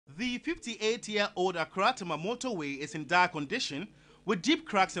The 58-year-old Accra-Tema motorway is in dire condition with deep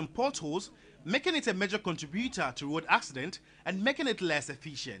cracks and potholes, making it a major contributor to road accident and making it less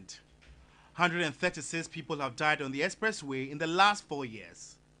efficient. 136 people have died on the expressway in the last 4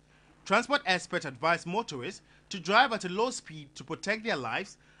 years. Transport experts advise motorists to drive at a low speed to protect their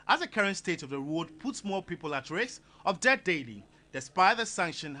lives, as the current state of the road puts more people at risk of death daily, despite the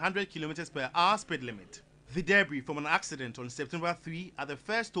sanctioned 100 km/h speed limit. The debris from an accident on September 3 at the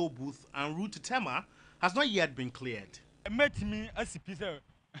first toll booth en route to Tema has not yet been cleared.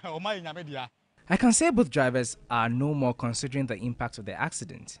 I can say both drivers are no more considering the impact of the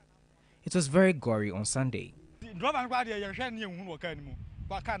accident. It was very gory on Sunday.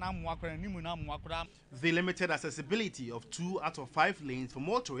 The limited accessibility of 2 out of 5 lanes for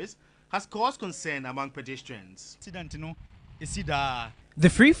motorists has caused concern among pedestrians. The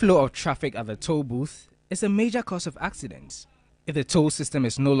free flow of traffic at the toll booth is a major cause of accidents. If the toll system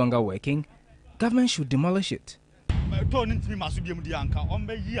is no longer working, government should demolish it.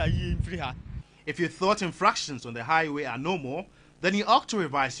 If you thought infractions on the highway are no more, then you ought to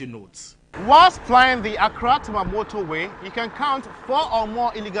revise your notes. Whilst flying the Accra-Tema motorway, you can count 4 or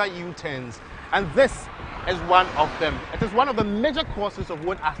more illegal U-turns, and this is one of them. It is one of the major causes of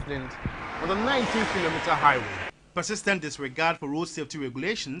road accidents on the 19-kilometer highway. Persistent disregard for road safety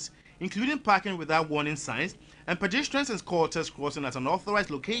regulations, including parking without warning signs, and pedestrians and scooters crossing at unauthorized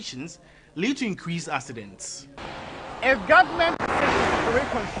locations, lead to increased accidents. If government decisions to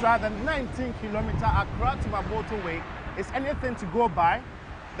reconstruct the 19-kilometer Accra-Tema motorway is anything to go by,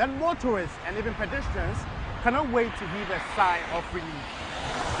 then motorists and even pedestrians cannot wait to heave a sigh of relief.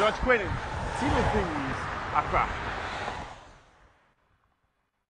 George Quinn, TV News, Accra.